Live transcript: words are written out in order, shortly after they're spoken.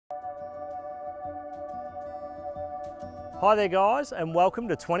Hi there guys, and welcome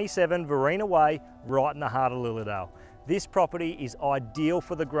to 27 Verina Way, right in the heart of Lilydale. This property is ideal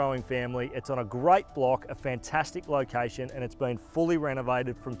for the growing family. It's on a great block, a fantastic location, and it's been fully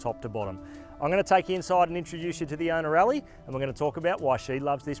renovated from top to bottom. I'm going to take you inside and introduce you to the owner, Ali, and we're going to talk about why she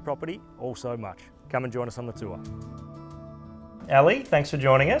loves this property all so much. Come and join us on the tour. Ali, thanks for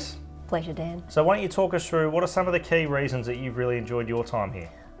joining us. Pleasure, Dan. So why don't you talk us through what are some of the key reasons that you've really enjoyed your time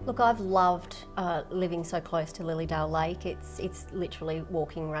here? Look, I've loved living so close to Lilydale Lake. It's literally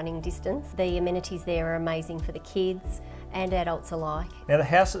walking, running distance. The amenities there are amazing for the kids and adults alike. Now the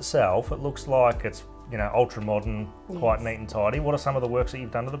house itself, it looks like it's, you know, ultra modern, quite neat and tidy. What are some of the works that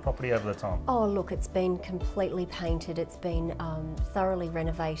you've done to the property over the time? Oh look, it's been completely painted. It's been thoroughly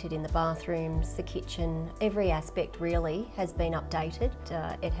renovated in the bathrooms, the kitchen. Every aspect really has been updated.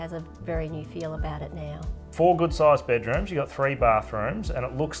 It has a very new feel about it now. 4 good sized bedrooms, you've got 3 bathrooms, and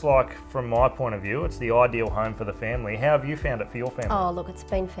it looks like, from my point of view, it's the ideal home for the family. How have you found it for your family? Oh look, it's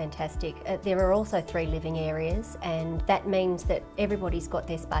been fantastic. There are also 3 living areas, and that means that everybody's got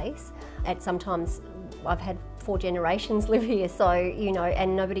their space. And sometimes I've had 4 generations live here, so, you know,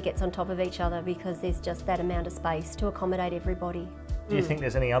 and nobody gets on top of each other because there's just that amount of space to accommodate everybody. Do you think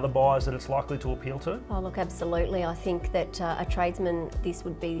there's any other buyers that it's likely to appeal to? Oh look, absolutely. I think that a tradesman, this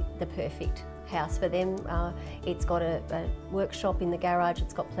would be the perfect house for them. It's got a workshop in the garage,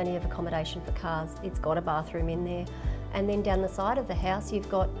 it's got plenty of accommodation for cars, it's got a bathroom in there. And then down the side of the house you've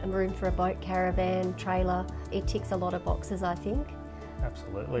got a room for a boat, caravan, trailer. It ticks a lot of boxes, I think.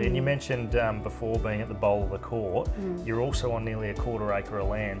 Absolutely, and you mentioned before being at the bowl of the court, you're also on nearly a 1/4 acre of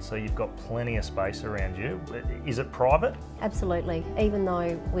land, so you've got plenty of space around you. Is it private? Absolutely, even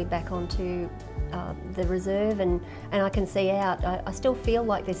though we're back onto the reserve and I can see out, I still feel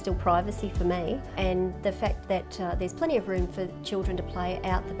like there's still privacy for me, and the fact that there's plenty of room for children to play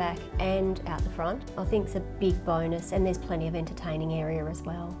out the back and out the front, I think is a big bonus, and there's plenty of entertaining area as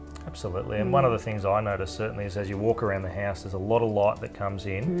well. Absolutely, and one of the things I notice certainly is as you walk around the house, there's a lot of light that comes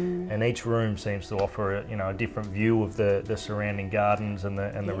in, and each room seems to offer a different view of the surrounding gardens and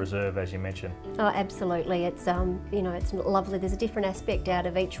the reserve, as you mentioned. Oh, absolutely. It's it's lovely. There's a different aspect out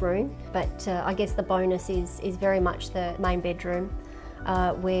of each room, but I guess the bonus is very much the main bedroom.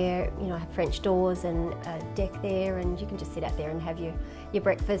 Where have French doors and a deck there, and you can just sit out there and have your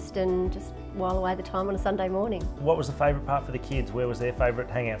breakfast and just while away the time on a Sunday morning. What was the favourite part for the kids? Where was their favourite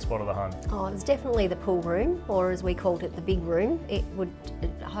hangout spot of the home? Oh, it was definitely the pool room, or as we called it, the big room. It would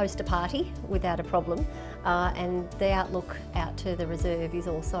host a party without a problem, and the outlook out to the reserve is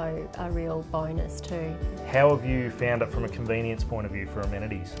also a real bonus too. How have you found it from a convenience point of view for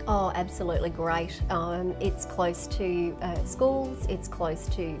amenities? Oh, absolutely great. It's close to schools, it's close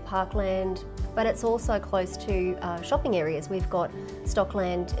to parkland, but it's also close to shopping areas. We've got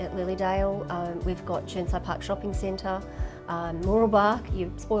Stockland at Lilydale, we've got Churnside Park Shopping Centre, Mooralbark. You're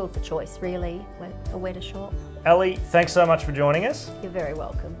spoiled for choice really for where to shop. Ali, thanks so much for joining us. You're very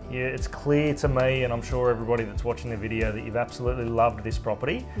welcome. Yeah, it's clear to me, and I'm sure everybody that's watching the video, that you've absolutely loved this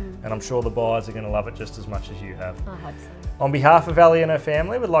property, and I'm sure the buyers are going to love it just as much as you have. I hope so. On behalf of Ali and her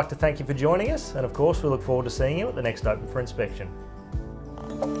family, we'd like to thank you for joining us, and of course we look forward to seeing you at the next open for inspection.